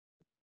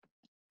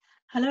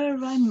Hello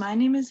everyone, my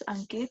name is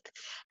Ankit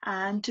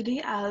and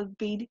today I'll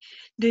be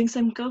doing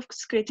some curve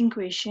creating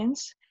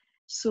questions.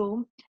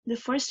 So the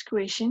first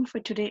question for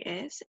today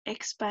is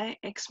x by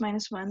x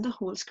minus 1 the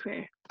whole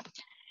square.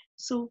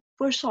 So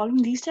for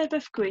solving these type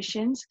of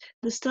questions,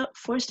 the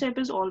first step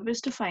is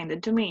always to find the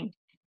domain.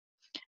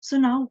 So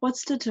now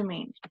what's the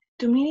domain?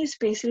 Domain is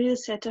basically a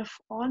set of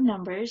all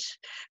numbers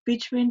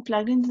which when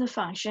plugged into the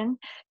function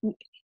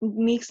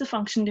makes the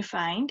function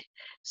defined.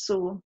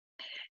 So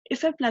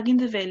if I plug in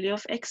the value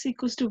of x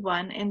equals to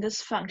 1 in this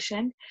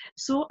function,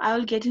 so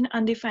I'll get an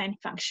undefined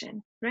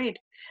function, right?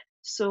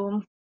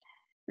 So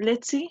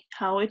let's see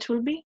how it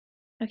will be.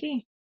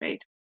 Okay, right.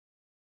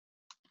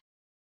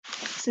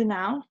 So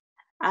now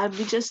I'll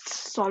be just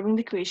solving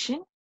the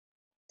equation.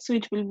 So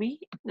it will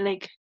be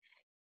like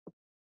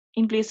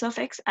in place of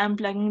x, I'm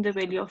plugging the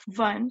value of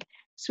 1.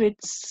 So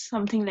it's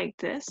something like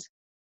this.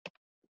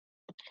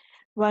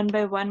 1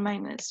 by 1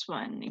 minus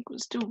 1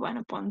 equals to 1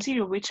 upon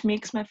 0, which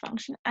makes my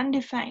function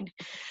undefined.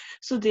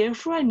 So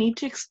therefore, I need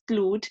to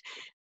exclude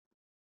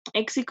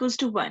x equals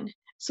to 1.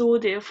 So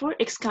therefore,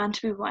 x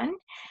can't be 1.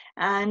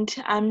 And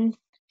I'm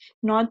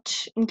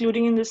not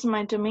including in this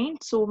my domain.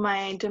 So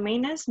my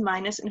domain is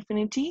minus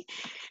infinity,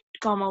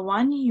 comma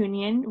 1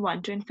 union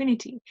 1 to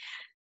infinity.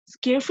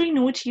 Carefully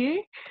note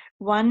here,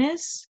 1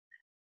 is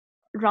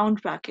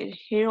round bracket.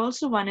 Here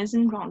also 1 is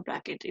in round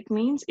bracket. It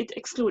means it's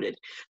excluded.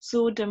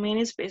 So domain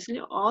is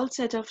basically all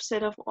set of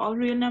all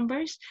real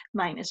numbers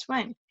minus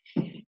 1.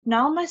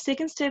 Now my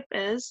second step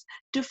is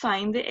to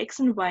find the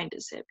x and y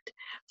intercept.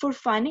 For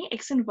finding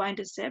x and y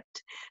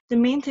intercept, the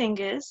main thing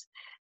is,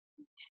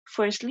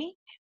 firstly,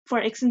 for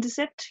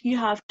x-intercept, you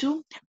have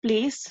to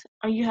place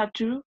or you have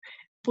to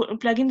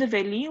plug in the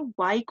value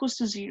y equals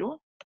to 0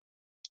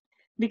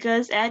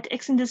 because at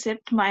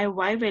x-intercept, my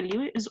y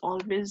value is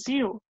always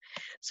 0.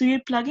 So you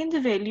plug in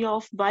the value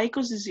of y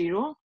equals to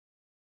 0,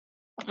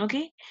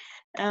 okay?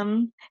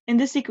 In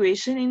this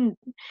equation, in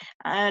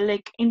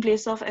like in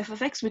place of f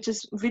of x,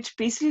 which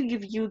basically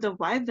give you the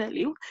y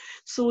value,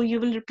 so you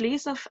will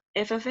replace of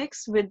f of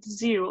x with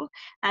 0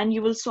 and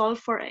you will solve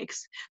for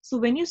x. So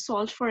when you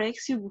solve for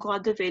x, you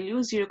got the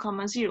value 0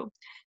 comma 0.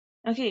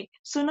 Okay,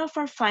 so now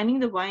for finding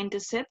the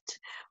y-intercept,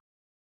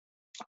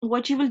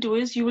 what you will do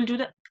is you will do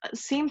the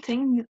same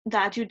thing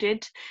that you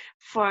did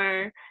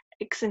for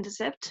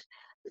x-intercept.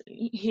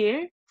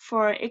 Here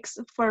for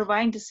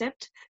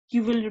y-intercept,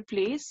 you will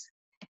replace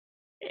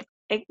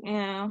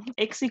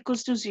x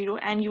equals to 0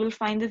 and you will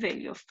find the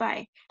value of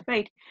y,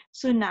 right?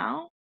 So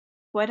now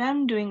what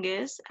I'm doing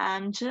is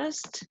I'm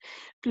just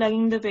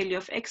plugging the value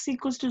of x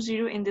equals to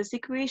 0 in this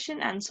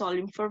equation and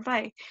solving for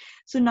y.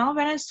 So now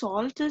when I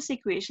solved this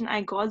equation,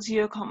 I got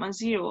 0 comma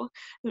 0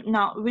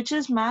 now, which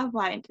is my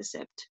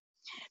y-intercept.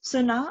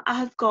 So now I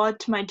have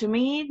got my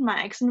domain,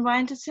 my x and y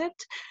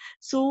intercept.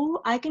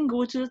 So I can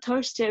go to the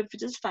third step,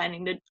 which is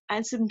finding the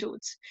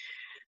asymptotes.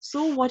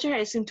 So what are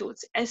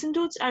asymptotes?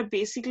 Asymptotes are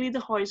basically the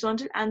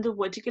horizontal and the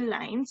vertical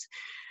lines,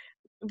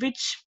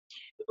 which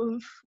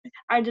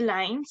are the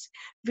lines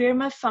where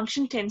my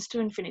function tends to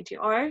infinity,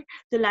 or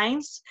the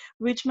lines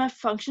which my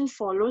function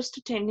follows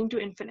to tending to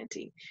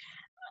infinity.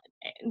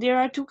 There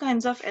are two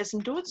kinds of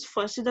asymptotes.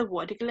 First is the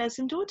vertical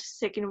asymptote,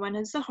 second one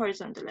is the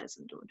horizontal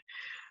asymptote.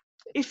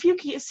 If you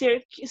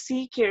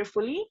see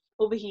carefully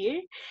over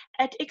here,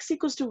 at x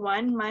equals to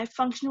 1, my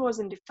function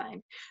wasn't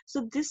defined.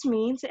 So this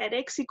means at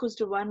x equals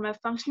to 1, my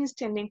function is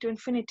tending to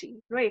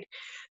infinity, right?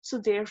 So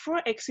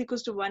therefore, x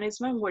equals to 1 is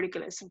my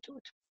vertical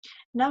asymptote.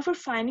 Now for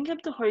finding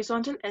up the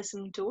horizontal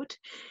asymptote,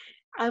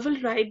 I will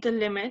write the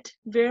limit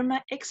where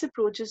my x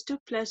approaches to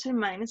plus or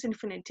minus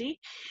infinity,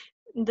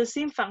 the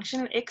same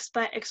function x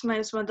by x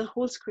minus 1 the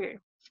whole square.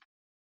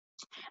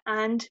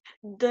 And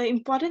the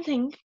important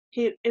thing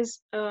here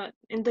is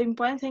and the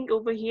important thing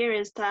over here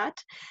is that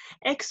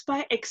x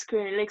by x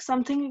square, like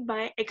something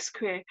by x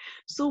square.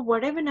 So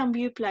whatever number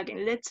you plug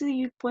in, let's say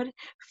you put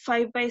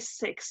 5 by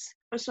 6,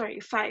 or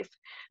sorry, 5,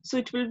 so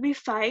it will be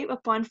 5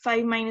 upon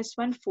 5 minus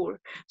 1 4,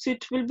 so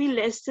it will be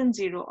less than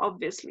 0,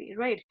 obviously,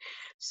 right?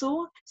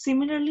 So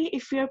similarly,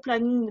 if we are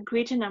plugging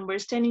greater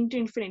numbers tending to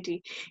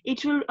infinity,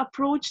 it will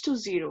approach to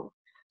 0.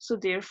 So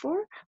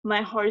therefore,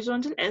 my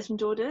horizontal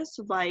asymptote is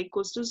y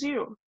equals to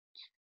 0.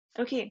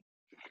 Okay,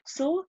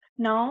 so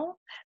now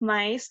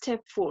my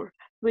step 4,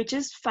 which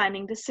is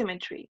finding the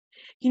symmetry.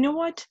 You know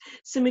what?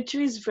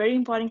 Symmetry is very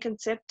important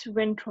concept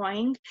when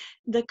drawing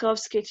the curve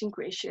sketching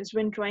questions,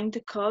 when drawing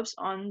the curves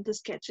on the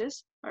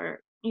sketches,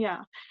 or yeah.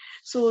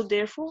 So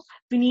therefore,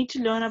 we need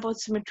to learn about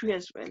symmetry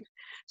as well.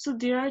 So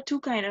there are two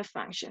kind of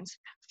functions.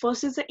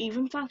 First is the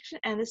even function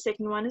and the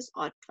second one is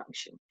odd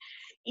function.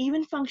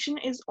 Even function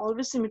is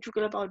always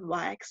symmetrical about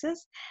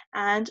y-axis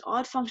and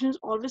odd function is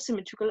always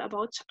symmetrical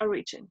about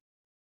origin.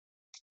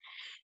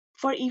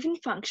 For even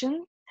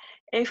function,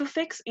 f of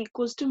x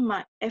equals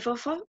to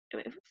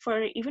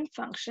for even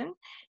function,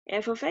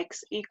 f of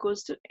x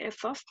equals to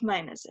f of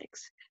minus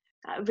x.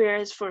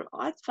 Whereas for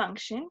odd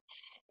function,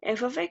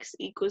 f of x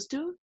equals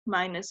to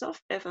minus of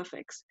f of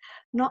x.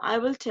 Now I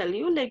will tell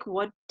you like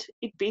what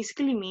it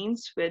basically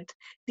means with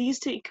these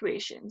two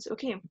equations.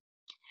 Okay,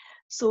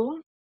 so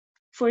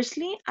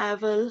Firstly, I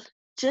will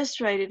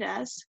just write it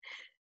as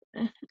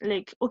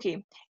like,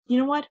 okay, you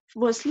know what?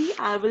 Firstly,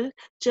 I will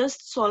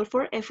just solve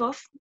for f of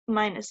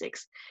minus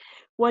x.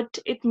 What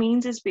it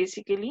means is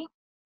basically,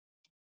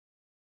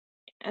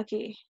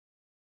 okay,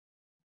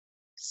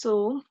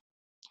 so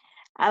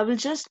I will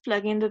just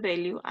plug in the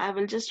value. I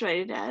will just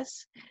write it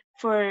as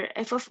for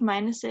f of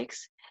minus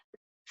x.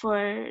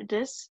 For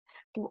this,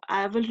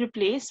 I will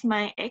replace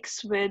my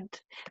x with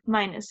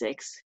minus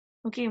x.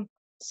 Okay,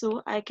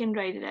 so I can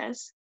write it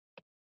as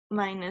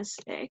minus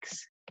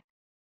x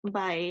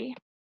by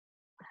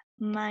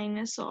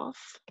minus of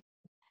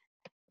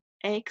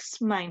x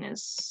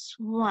minus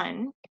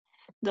 1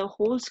 the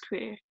whole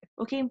square.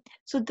 Okay,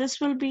 so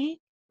this will be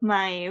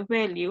my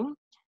value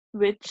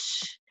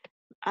which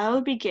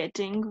I'll be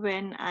getting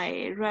when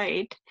I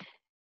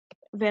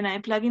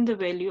plug in the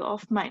value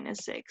of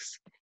minus x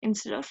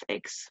instead of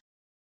x.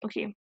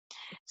 Okay,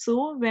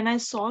 so when I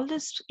solve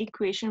this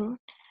equation,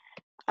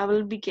 I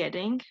will be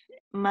getting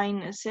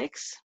minus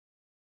x.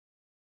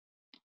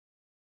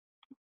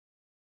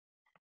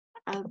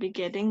 I'll be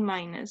getting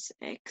minus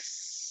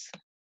x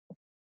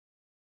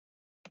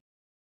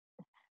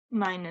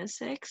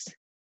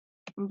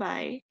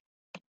by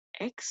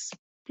x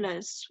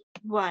plus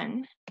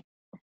 1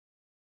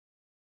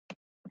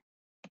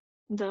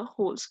 the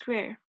whole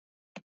square.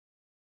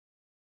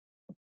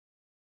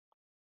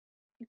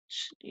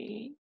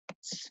 Actually,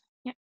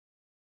 yeah,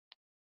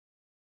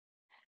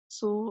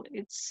 so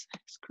it's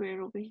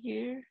square over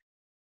here.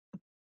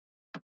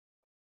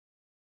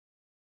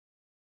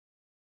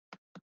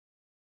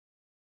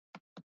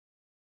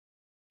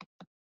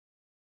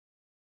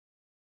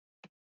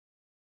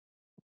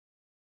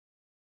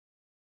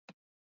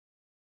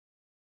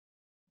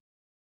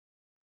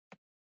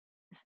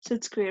 So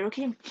it's square,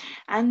 okay.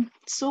 And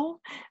so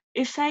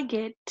if I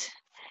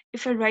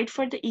write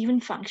for the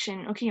even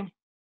function, okay,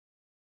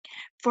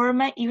 for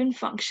my even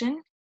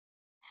function,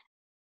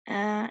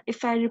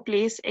 if I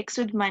replace x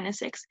with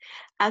minus x,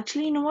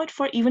 actually, you know what?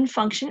 For even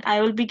function,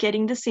 I will be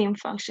getting the same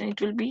function. It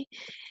will be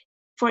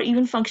for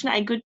even function.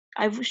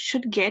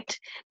 Should get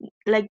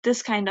like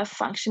this kind of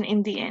function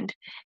in the end,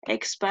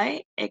 x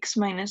by x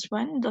minus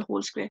 1 the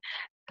whole square.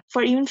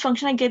 For even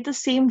function, I get the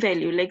same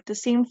value, like the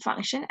same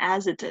function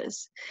as it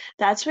is.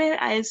 That's where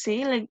I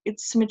say like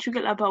it's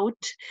symmetrical about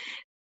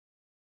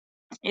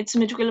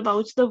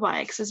the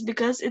y-axis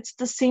because it's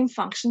the same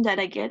function that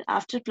I get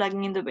after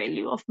plugging in the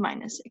value of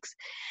minus x.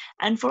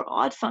 And for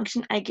odd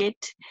function, I get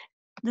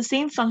the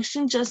same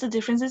function, just the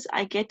difference is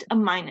I get a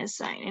minus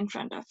sign in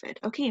front of it.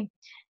 Okay,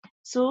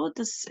 so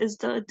this is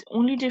the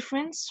only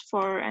difference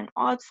for an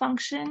odd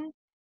function.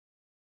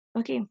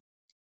 Okay,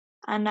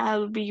 and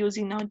I'll be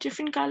using now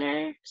different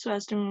color so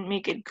as to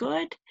make it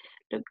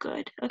look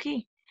good.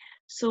 Okay,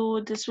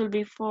 so this will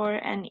be for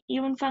an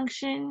even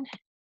function,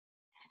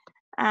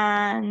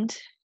 and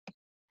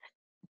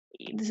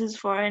this is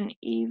for an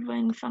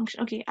even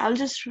function. Okay, I'll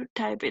just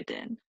type it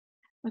in.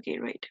 Okay,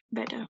 right,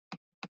 better.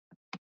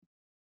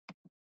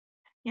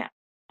 Yeah,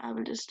 I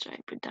will just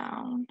type it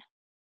down,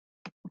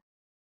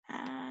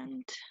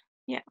 and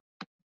yeah,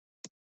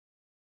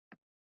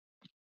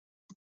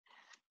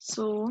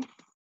 so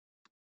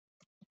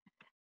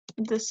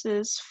this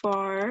is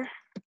for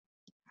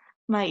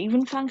my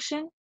even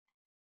function,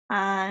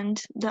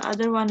 and the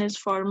other one is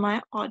for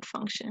my odd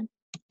function.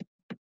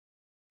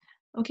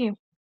 Okay,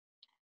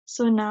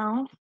 so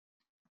now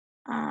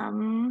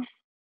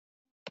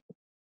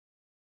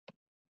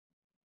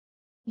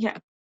yeah,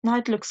 now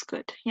it looks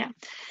good. Yeah,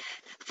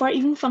 for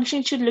even function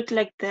it should look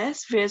like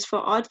this, whereas for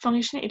odd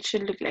function it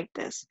should look like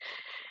this.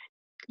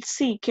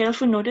 See,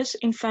 careful notice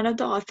in front of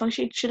the odd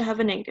function it should have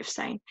a negative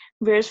sign,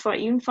 whereas for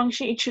even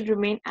function it should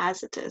remain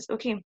as it is.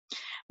 Okay,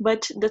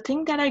 but the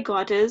thing that I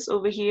got is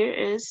over here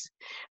is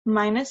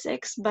minus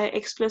x by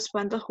x plus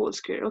 1 the whole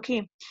square.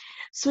 Okay,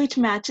 so it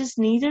matches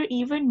neither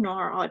even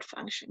nor odd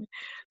function.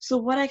 So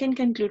what I can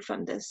conclude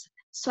from this?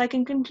 So I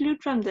can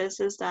conclude from this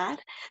is that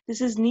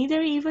this is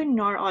neither even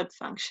nor odd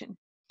function.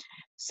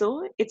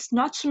 So it's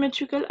not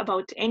symmetrical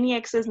about any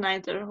x's,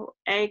 neither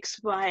x,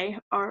 y,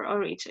 or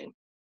origin.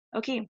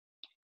 Okay,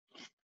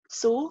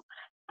 so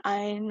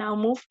I now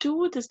move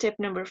to the step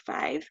number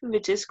 5,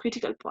 which is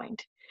critical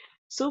point.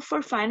 So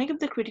for finding up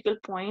the critical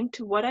point,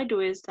 what I do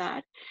is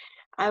that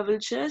I will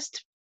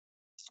just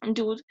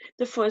do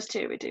the first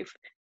derivative.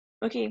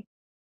 Okay,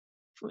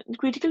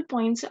 critical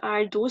points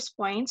are those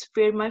points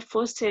where my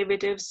first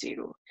derivative is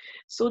 0.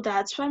 So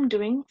that's why I'm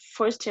doing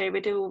first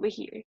derivative over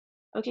here.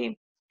 Okay,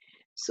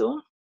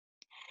 so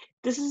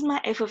this is my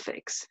f of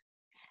x,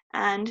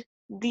 and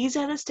these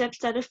are the steps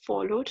that I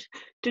followed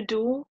to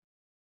do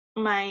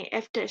my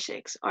f dash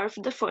x, or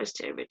the first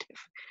derivative.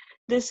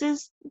 This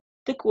is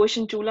the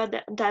quotient rule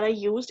that I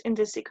used in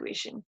this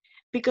equation.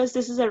 Because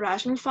this is a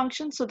rational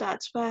function, so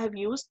that's why I have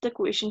used the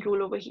quotient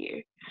rule over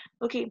here.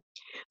 Okay,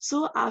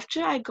 so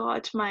after I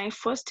got my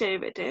first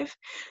derivative,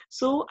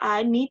 so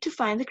I need to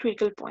find the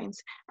critical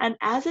points. And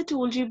as I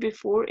told you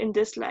before in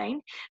this line,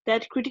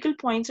 that critical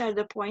points are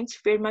the points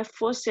where my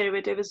first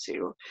derivative is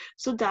 0.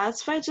 So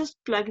that's why I just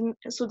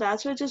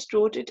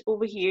wrote it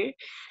over here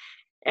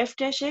f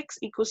dash x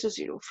equals to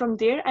 0. From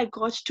there, I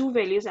got two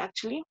values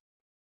actually.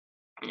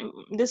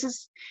 This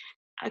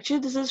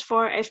is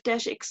for f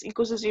dash x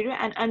equals to 0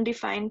 and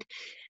undefined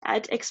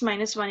at x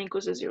minus 1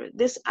 equals to 0.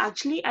 This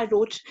actually I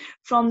wrote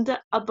from the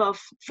above,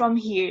 from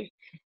here.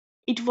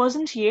 It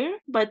wasn't here,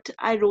 but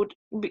I wrote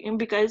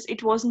because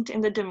it wasn't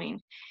in the domain.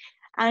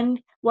 And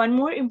one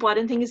more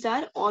important thing is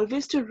that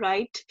always to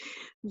write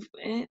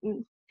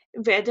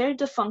whether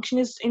the function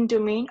is in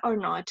domain or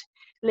not.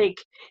 Like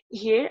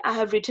here I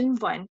have written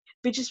 1,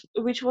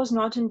 which was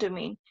not in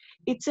domain.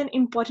 It's an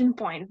important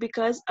point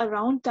because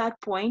around that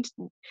point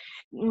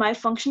my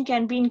function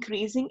can be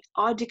increasing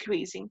or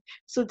decreasing.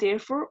 So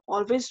therefore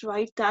always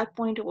write that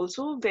point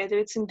also, whether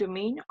it's in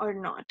domain or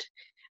not.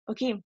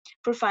 Okay,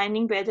 for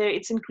finding whether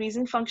it's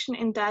increasing function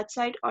in that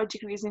side or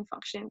decreasing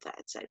function in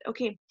that side.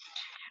 Okay,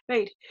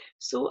 right.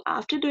 So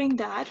after doing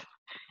that,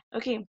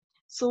 okay,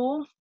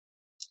 so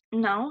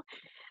now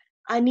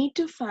I need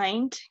to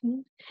find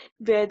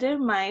whether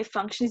my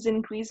function is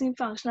increasing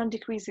function or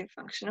decreasing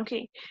function.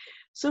 Okay,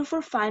 so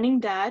for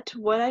finding that,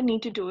 what I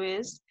need to do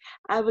is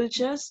I will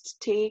just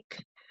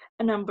take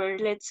a number.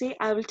 Let's say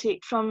I will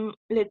take from,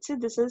 let's say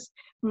this is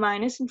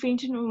minus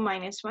infinity to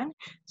minus 1.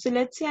 So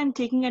let's say I'm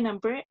taking a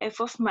number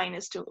f of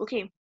minus 2.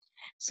 Okay,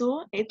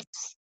 so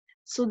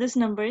this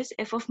number is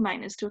f of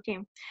minus 2. Okay,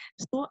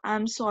 so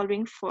I'm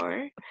solving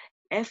for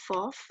f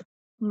of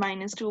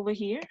minus 2 over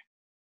here.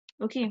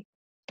 Okay,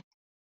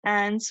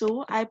 and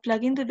so I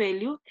plug in the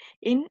value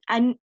in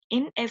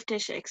f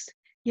dash x.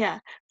 Yeah,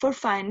 for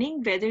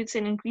finding whether it's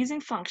an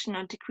increasing function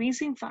or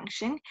decreasing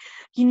function,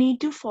 you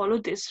need to follow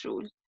this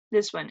rule.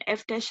 This one,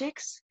 f dash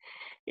x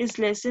is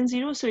less than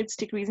 0, so it's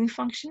decreasing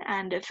function,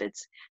 and if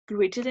it's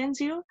greater than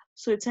 0,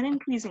 so it's an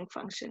increasing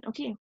function.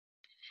 Okay,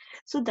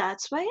 so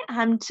that's why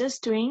I'm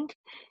just doing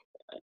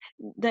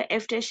the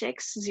f dash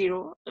x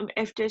 0,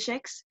 f dash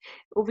x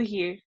over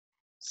here.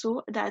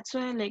 So that's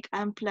why like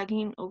I'm plugging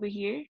in over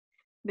here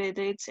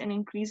whether it's an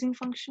increasing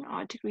function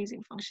or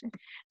decreasing function.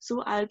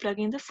 So I'll plug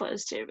in the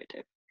first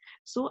derivative.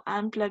 So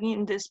I'm plugging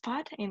in this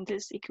part in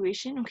this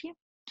equation. Okay,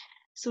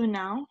 so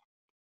now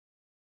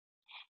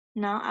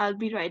I'll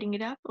be writing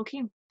it up.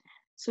 Okay,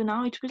 so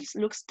now it will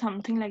look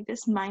something like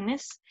this: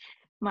 minus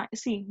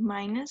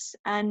minus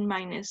and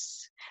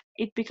minus,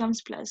 it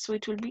becomes plus, so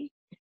it will be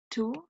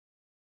 2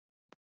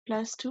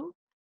 plus 2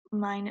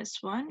 minus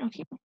 1.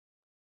 Okay,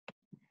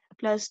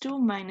 plus 2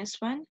 minus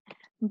 1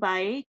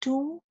 by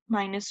 2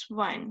 minus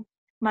 1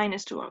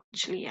 minus 2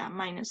 actually, yeah,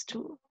 minus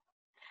 2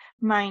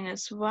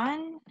 minus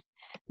 1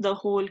 the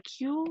whole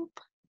cube.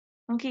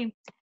 Okay,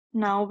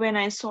 now when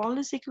I solve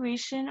this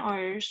equation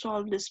or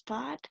solve this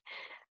part,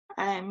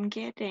 I'm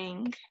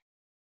getting,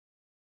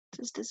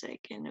 just a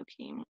second.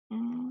 Okay,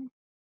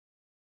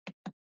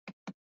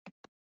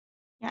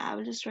 yeah, I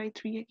will just write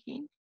 3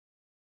 again.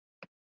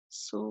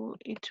 So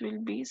it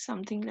will be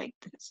something like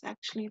this.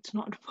 Actually, it's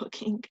not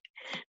working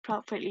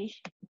properly.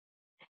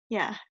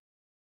 Yeah,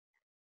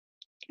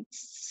 it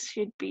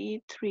should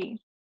be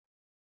 3.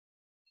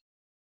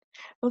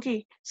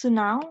 Okay, so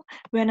now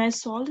when I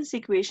solve this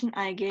equation,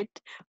 I get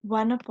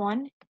 1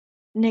 upon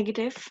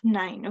negative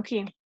 9.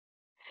 Okay,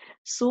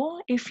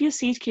 so if you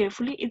see it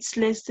carefully, it's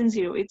less than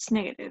 0. It's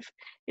negative.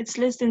 It's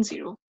less than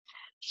 0.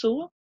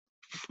 So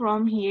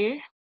from here,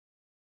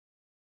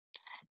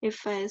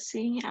 if I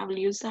see, I will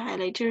use the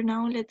highlighter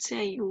now. Let's say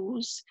I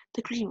use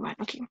the green one.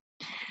 Okay,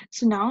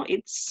 so now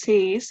it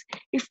says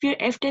if your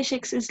f dash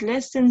x is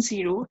less than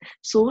 0,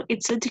 so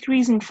it's a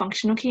decreasing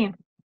function. Okay,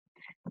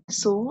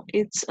 so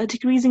it's a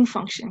decreasing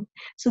function.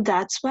 So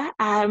that's why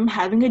I'm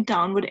having a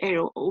downward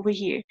arrow over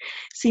here.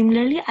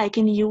 Similarly, I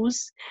can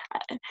use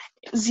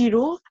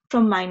 0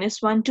 from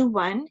minus 1 to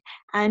 1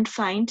 and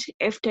find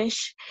f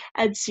dash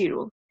at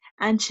 0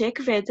 and check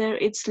whether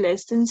it's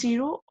less than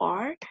 0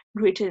 or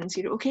greater than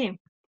 0. Okay,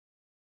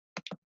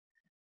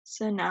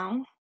 so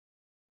now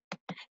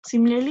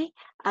similarly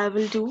I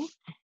will do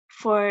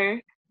for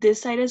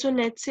this side as well.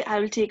 Let's say I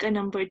will take a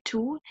number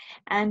 2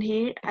 and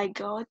here I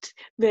got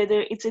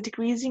whether it's a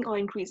decreasing or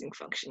increasing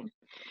function.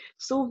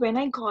 So when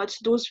I got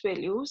those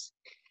values,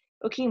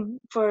 okay,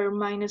 for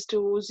minus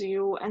 2,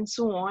 0 and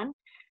so on,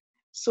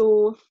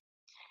 so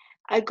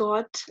I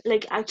got,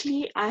 like,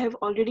 actually I have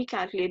already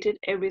calculated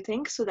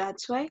everything, so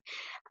that's why,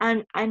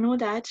 and I know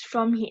that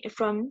from here,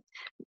 from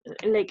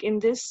like in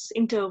this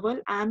interval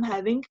I'm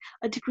having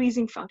a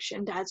decreasing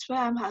function, that's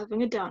why I'm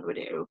having a downward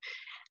arrow,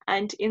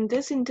 and in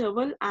this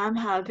interval I'm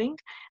having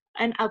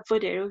an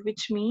upward arrow,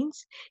 which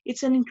means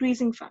it's an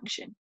increasing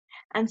function.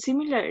 And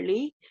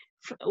similarly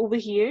over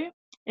here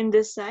in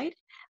this side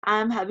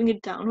I'm having a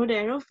downward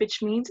arrow,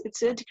 which means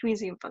it's a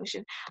decreasing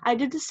function. I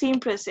did the same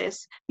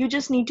process. You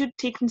just need to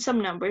take some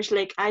numbers,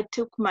 like I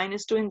took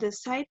minus 2 in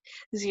this side,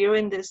 0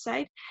 in this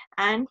side,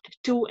 and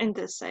 2 in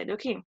this side.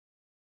 Okay,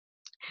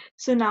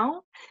 so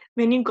now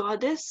when you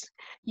got this,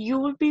 you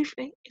will be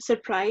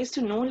surprised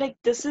to know like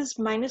this is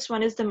minus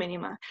 1 is the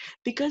minima,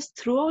 because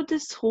throughout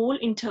this whole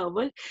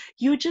interval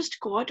you just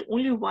got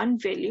only one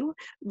value,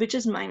 which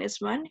is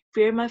minus 1,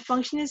 where my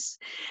function is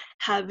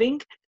having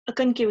a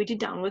concavity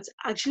downwards.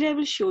 Actually, I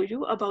will show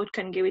you about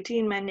concavity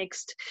in my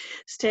next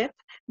step,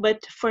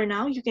 but for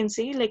now you can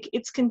say like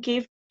it's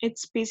concave.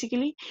 It's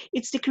basically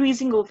it's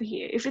decreasing over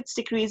here. If it's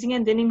decreasing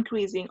and then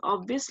increasing,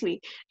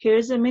 obviously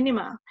here's a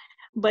minima,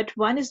 but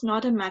one is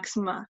not a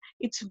maxima.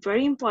 It's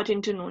very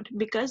important to note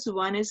because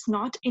one is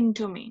not in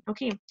domain.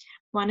 Okay,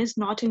 one is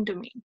not in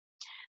domain.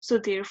 So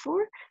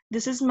therefore,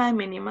 this is my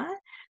minima.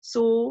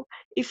 So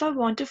if I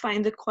want to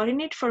find the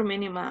coordinate for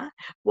minima,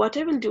 what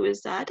I will do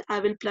is that I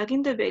will plug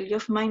in the value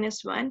of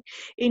 -1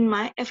 in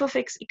my f of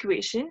x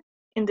equation,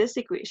 in this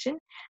equation,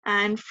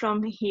 and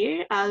from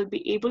here I'll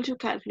be able to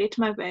calculate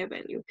my y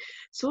value.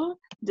 So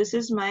this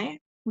is my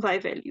y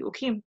value,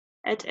 okay,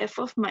 at f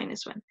of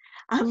 -1.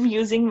 I'm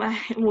using my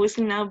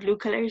mostly now blue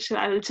color, so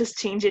I will just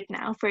change it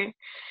now for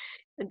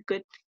a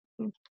good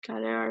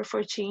color or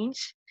for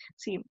change.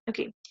 See,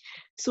 okay.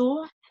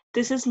 So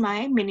this is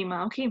my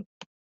minima, okay?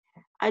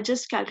 I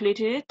just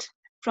calculated it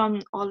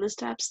from all the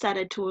steps that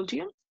I told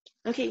you.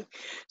 Okay,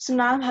 so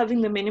now I'm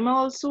having the minima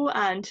also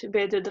and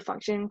whether the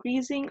function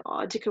increasing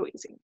or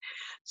decreasing.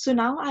 So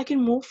now I can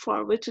move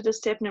forward to the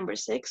step number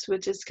 6,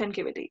 which is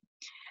concavity.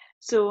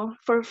 So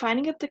for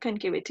finding up the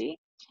concavity,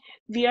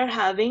 we are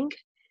having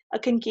a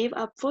concave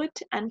upward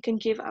and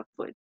concave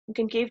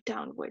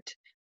downward.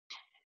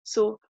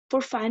 So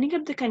for finding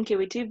up the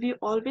concavity, we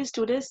always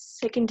do the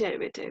second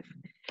derivative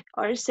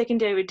or second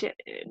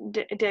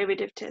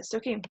derivative test.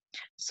 Okay,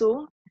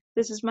 so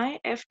this is my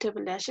f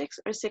double dash x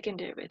or second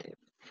derivative.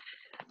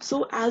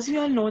 So as we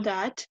all know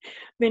that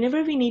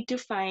whenever we need to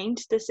find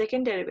the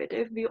second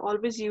derivative, we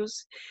always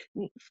use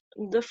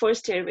the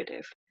first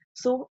derivative.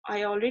 So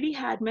I already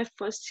had my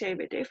first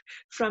derivative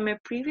from a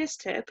previous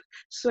step,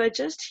 so I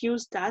just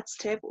used that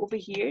step over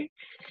here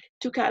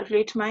to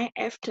calculate my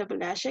f double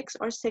dash x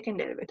or second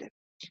derivative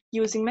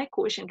using my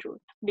quotient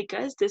rule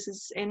because this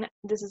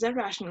is a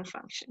rational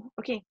function.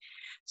 Okay,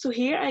 so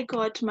here I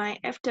got my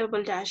f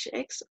double dash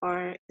x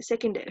or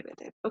second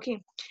derivative.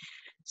 Okay,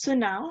 so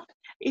now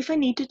if I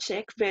need to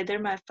check whether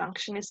my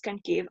function is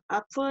concave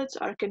upwards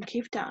or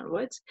concave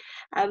downwards,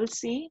 I will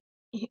see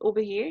over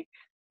here,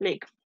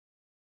 like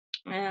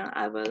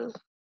I will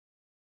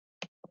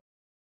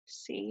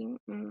see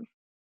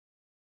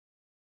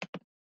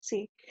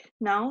see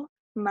now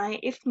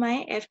if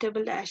my f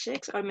double dash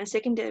x or my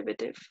second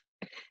derivative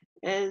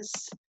is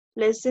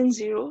less than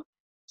 0,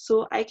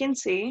 so I can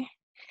say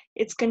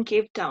it's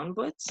concave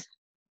downwards.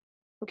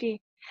 Okay,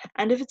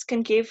 and if it's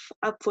concave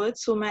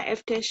upwards, so my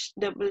f dash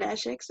double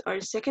dash x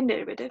or second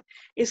derivative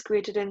is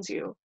greater than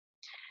 0.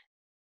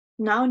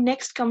 Now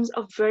next comes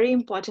a very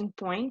important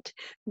point,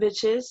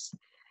 which is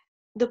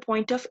the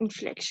point of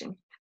inflection.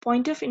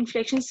 Point of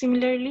inflection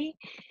similarly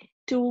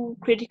to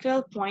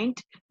critical point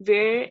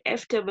where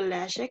f double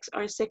dash x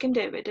or second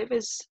derivative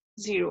is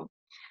 0.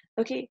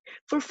 Okay,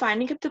 for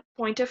finding up the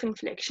point of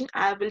inflection,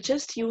 I will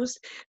just use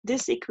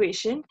this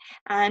equation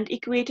and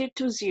equate it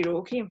to 0,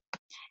 okay?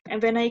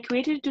 And when I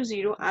equate it to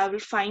 0, I will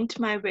find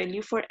my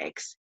value for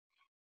x.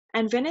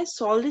 And when I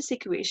solve this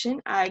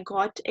equation, I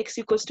got x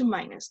equals to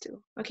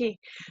 -2, okay?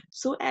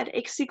 So at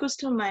x equals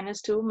to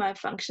 -2, my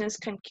function is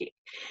concave,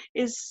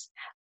 is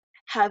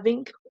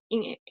having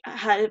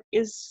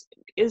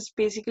is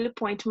basically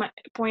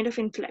point of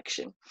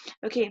inflection,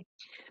 okay?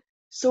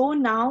 So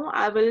now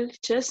I will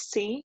just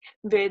see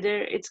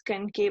whether it's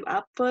concave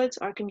upwards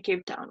or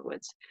concave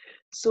downwards.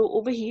 So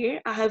over here,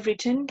 I have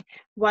written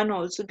 1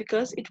 also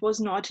because it was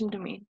not in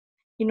domain.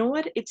 You know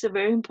what? It's a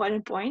very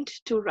important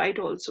point to write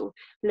also,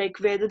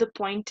 like whether the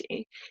point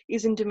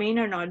is in domain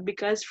or not,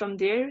 because from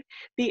there,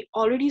 we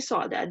already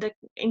saw that the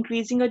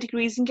increasing or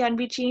decreasing can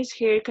be changed.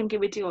 Here,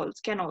 concavity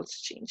also can also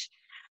change.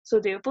 So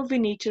therefore, we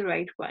need to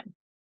write 1.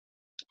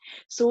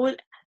 So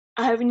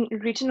I have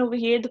written over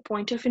here the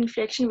point of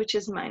inflection, which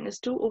is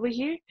 -2 over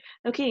here.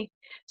 Okay,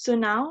 so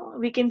now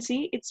we can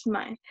see it's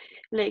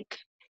like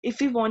if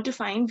we want to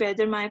find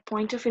whether my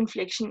point of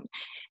inflection,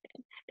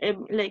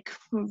 like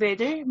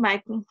whether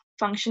my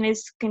function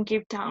is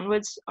concave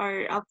downwards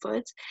or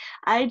upwards,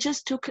 I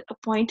just took a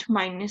point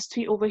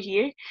 -3 over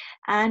here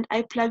and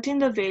I plugged in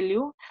the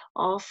value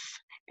of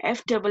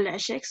f double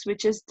dash x,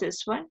 which is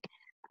this one.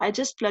 I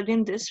just plugged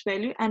in this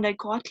value and I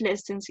got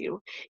less than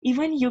 0.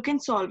 Even you can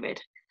solve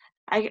it.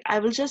 I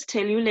will just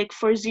tell you, like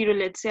for 0,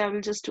 let's say I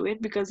will just do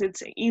it because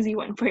it's an easy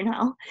one for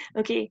now.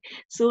 Okay,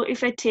 so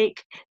if I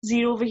take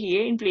 0 over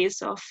here in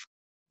place of,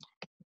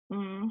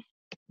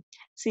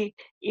 see,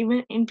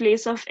 even in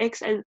place of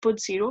x, I'll put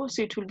 0,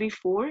 so it will be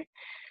 4,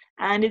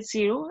 and it's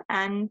 0,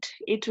 and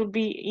it will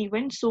be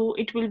even, so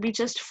it will be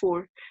just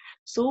 4.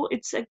 So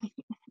it's a,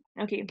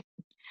 okay,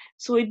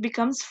 so it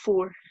becomes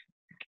 4,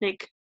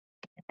 like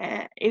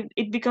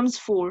it becomes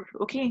 4.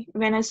 Okay,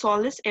 when I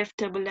solve this f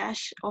double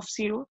dash of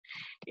 0,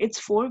 it's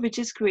 4, which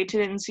is greater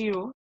than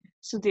 0,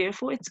 so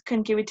therefore it's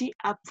concavity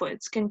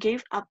upwards,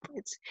 concave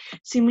upwards.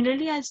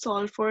 Similarly, I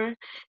solve for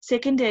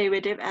second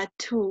derivative at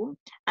 2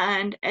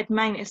 and at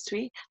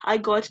 -3, I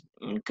got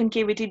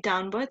concavity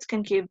downwards,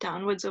 concave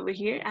downwards over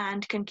here,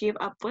 and concave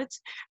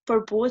upwards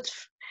for both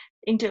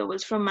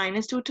intervals from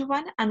 -2 to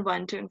 1 and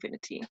 1 to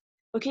infinity.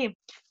 Okay,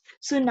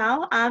 So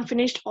now I'm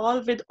finished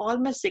with all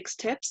my 6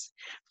 steps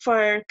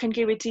for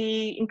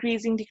concavity,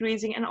 increasing,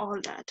 decreasing, and all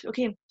that.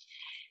 Okay.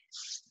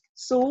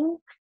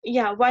 So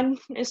yeah,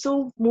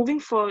 moving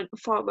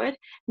forward,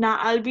 now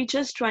I'll be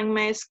just drawing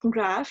my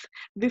graph.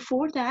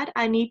 Before that,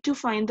 I need to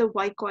find the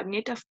y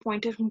coordinate of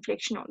point of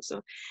inflection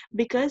also,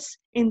 because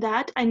in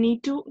that I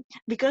need to,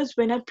 because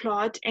when I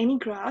plot any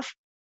graph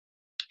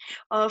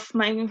of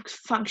my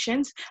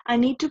functions, I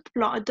need to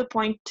plot the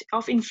point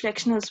of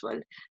inflection as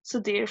well. So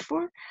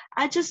therefore,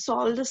 I just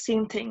solve the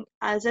same thing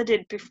as I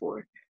did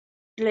before.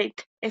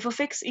 Like f of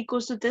x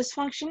equals to this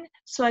function,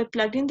 so I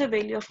plugged in the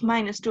value of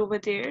 -2 over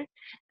there,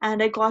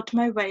 and I got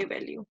my y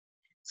value.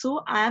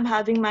 So I am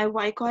having my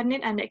y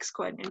coordinate and x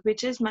coordinate,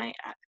 which is my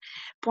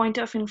point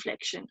of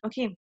inflection.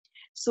 Okay,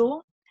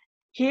 so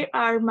here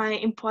are my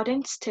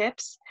important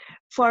steps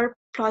for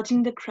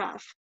plotting the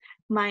graph.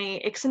 My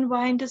x and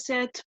y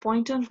intercept,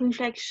 point of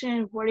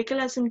inflection, vertical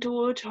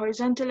asymptote,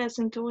 horizontal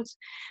asymptotes,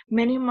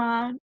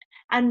 minima,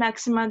 and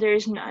maxima, there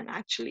is none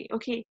actually.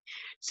 Okay,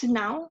 so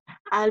now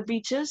I'll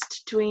be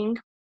just drawing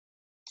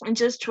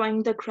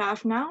the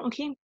graph now.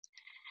 Okay,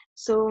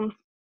 so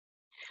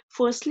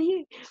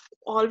firstly,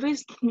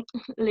 always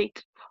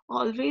like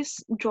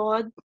always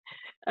draw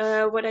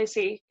what I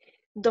say,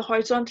 the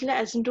horizontal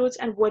asymptotes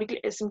and vertical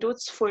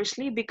asymptotes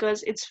firstly,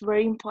 because it's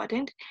very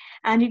important,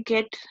 and you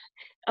get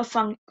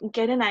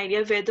get an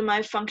idea whether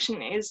my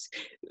function is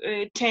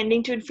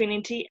tending to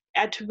infinity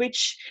at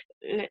which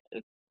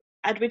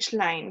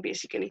line,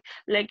 basically.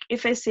 Like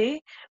if I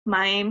say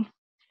my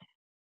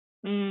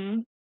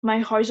mm, my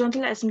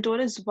horizontal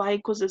asymptote is y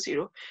equals to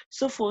 0.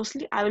 So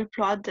firstly, I will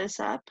plot this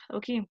up.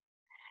 Okay,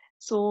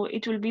 so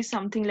it will be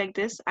something like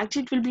this.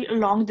 Actually, it will be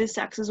along this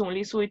axis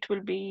only, so it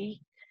will be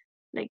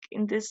like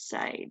in this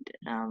side.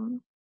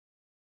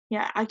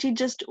 Yeah, actually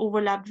just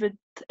overlapped with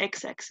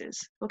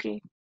x-axis.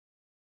 Okay,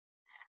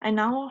 and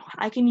now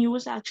I can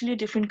use actually a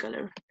different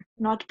color,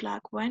 not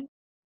black one.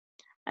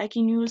 I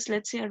can use,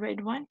 let's say, a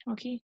red one.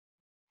 Okay,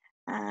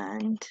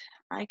 and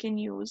I can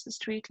use a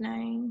straight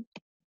line.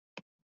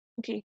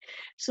 Okay,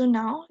 so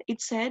now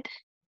it said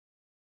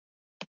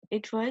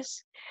it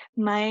was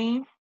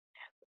my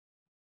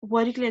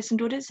vertical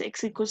asymptote is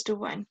x equals to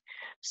 1.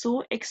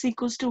 So x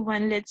equals to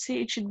 1, let's say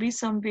it should be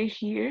somewhere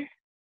here.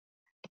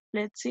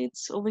 Let's say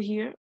it's over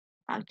here.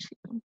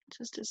 Actually,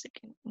 just a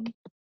second.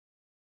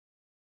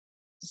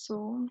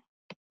 So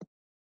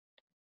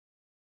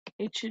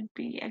it should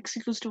be x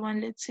equals to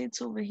 1. Let's say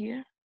it's over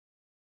here.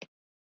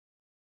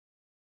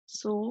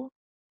 So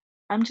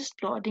I'm just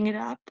plotting it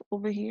up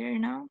over here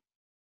now.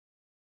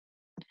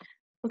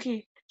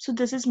 Okay, so um,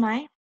 this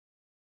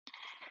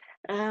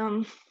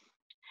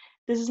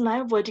is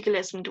my vertical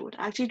asymptote.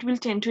 Actually, it will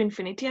tend to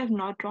infinity. I've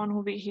not drawn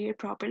over here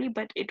properly,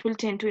 but it will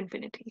tend to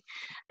infinity.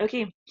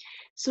 Okay,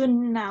 so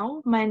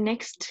now my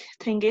next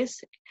thing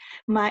is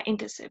my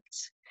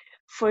intercepts.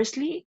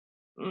 Firstly,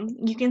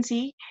 you can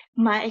see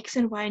my x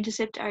and y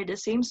intercept are the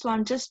same, so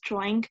I'm just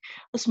drawing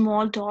a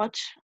small dot.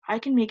 I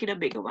can make it a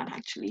bigger one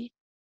actually.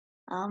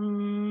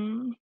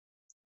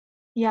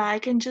 Yeah, I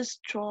can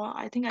just draw.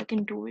 I think I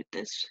can do it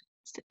this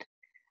instead.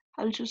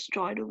 I'll just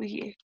draw it over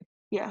here.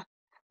 Yeah,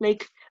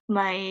 like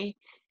my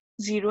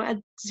 0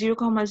 at 0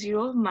 comma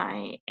 0,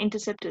 my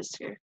intercept is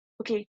here.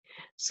 Okay,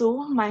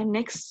 so my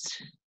next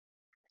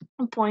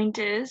point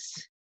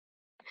is,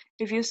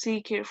 if you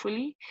see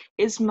carefully,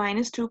 is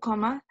 -2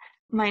 comma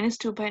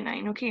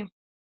 -2/9. Okay,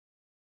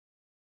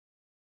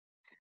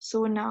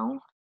 so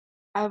now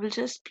I will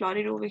just plot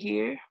it over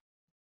here.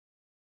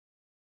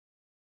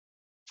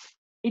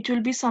 It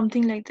will be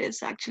something like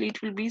this. Actually, it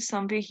will be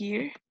somewhere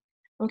here.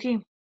 Okay,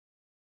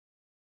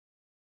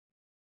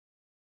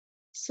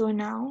 so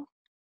now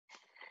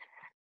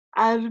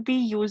I will be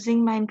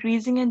using my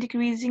increasing and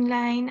decreasing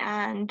line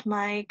and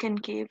my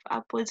concave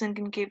upwards and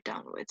concave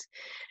downwards.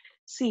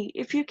 See,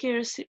 if you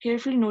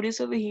carefully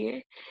notice over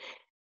here,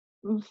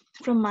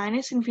 from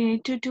minus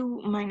infinity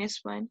to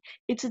 -1,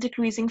 it's a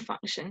decreasing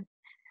function.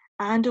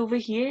 And over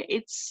here,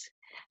 it's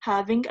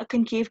having a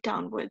concave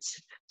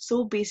downwards.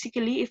 So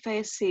basically, if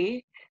I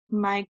say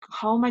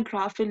how my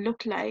graph will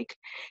look like,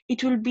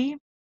 it will be,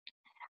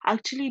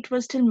 actually it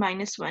was till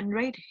 -1,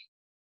 right?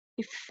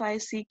 If I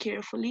see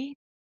carefully,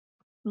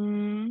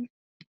 mm,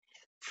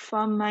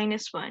 from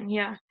 -1,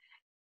 yeah,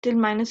 till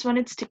 -1,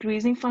 it's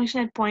decreasing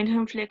function. At point of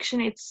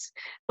inflection, it's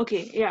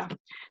okay. Yeah,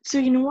 so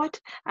you know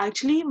what,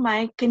 actually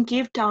my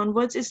concave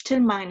downwards is till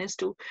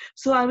 -2,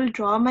 so I will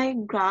draw my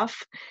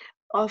graph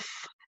of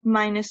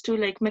 -2,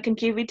 like my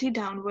concavity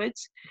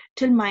downwards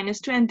till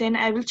 -2, and then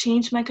I will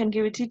change my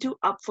concavity to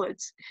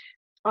upwards,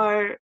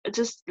 or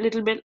just a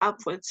little bit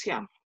upwards.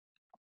 Yeah,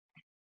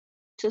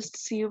 just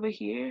see over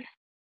here,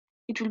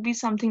 it will be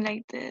something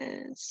like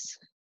this.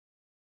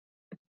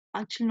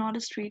 Actually, not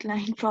a straight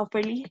line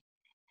properly.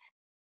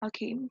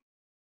 Okay,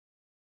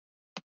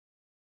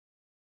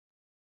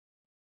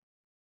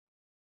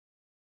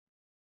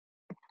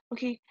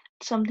 okay,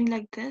 something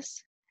like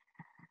this.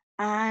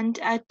 And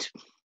at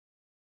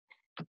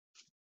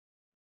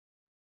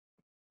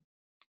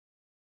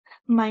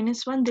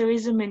 -1, there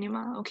is a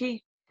minima.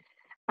 Okay,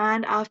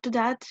 And after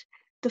that,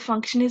 the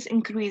function is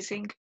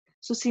increasing.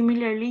 So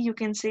similarly, you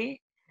can say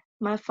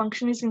my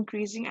function is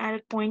increasing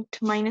at point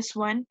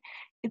 -1.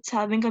 It's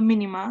having a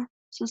minima.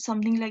 So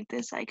something like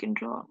this I can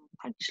draw.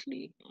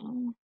 Actually,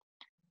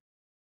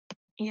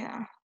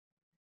 yeah,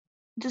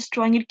 just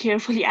drawing it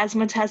carefully as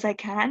much as I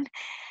can.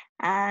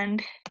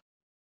 And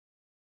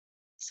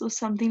so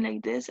something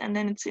like this, and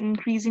then it's an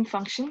increasing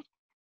function.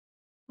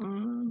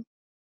 Mm,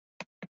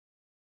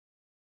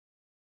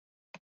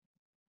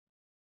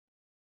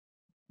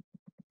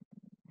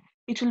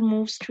 it will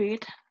move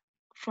straight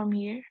from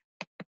here,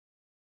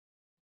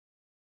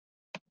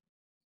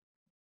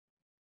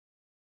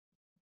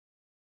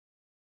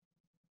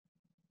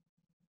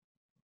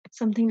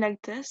 something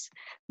like this,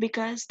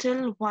 because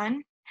till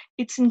 1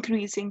 it's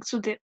increasing. So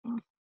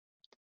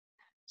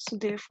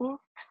therefore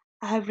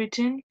I have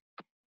written,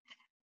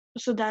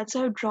 so that's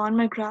how I've drawn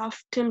my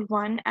graph till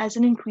 1 as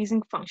an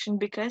increasing function,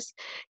 because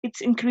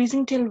it's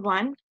increasing till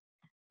 1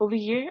 over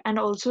here and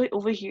also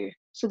over here.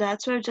 So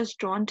that's why I've just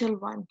drawn till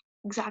 1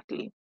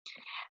 exactly.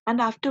 And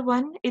after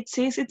 1 it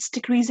says it's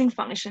decreasing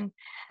function,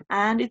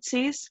 and it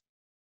says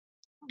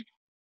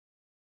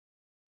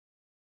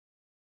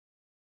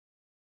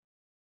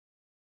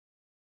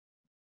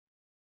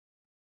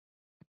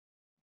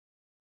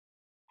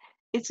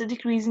it's a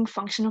decreasing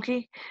function.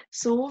 Okay,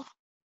 so,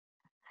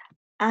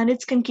 and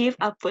it's concave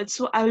upwards,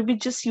 so I will be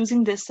just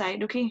using this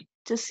side. Okay,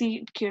 just see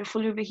it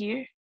carefully over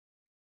here.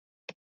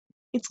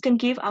 It's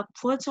concave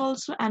upwards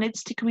also, and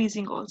it's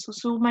decreasing also,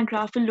 so my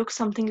graph will look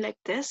something like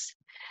this.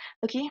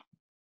 Okay,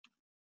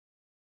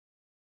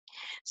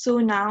 so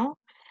now,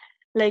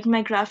 like,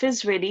 my graph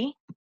is ready,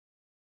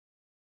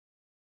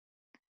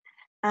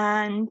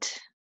 and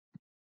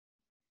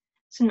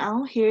so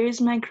now here is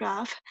my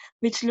graph,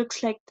 which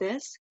looks like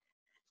this.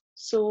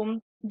 So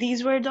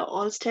these were the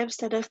all steps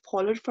that I've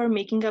followed for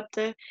making up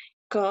the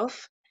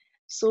curve.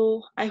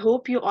 So I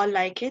hope you all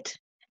like it.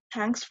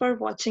 Thanks for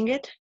watching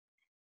it.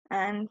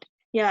 And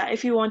yeah,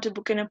 if you want to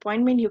book an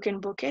appointment, you can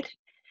book it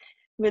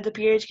with the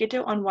peer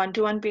educator on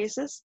one-to-one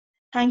basis.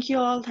 Thank you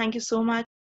all. Thank you so much.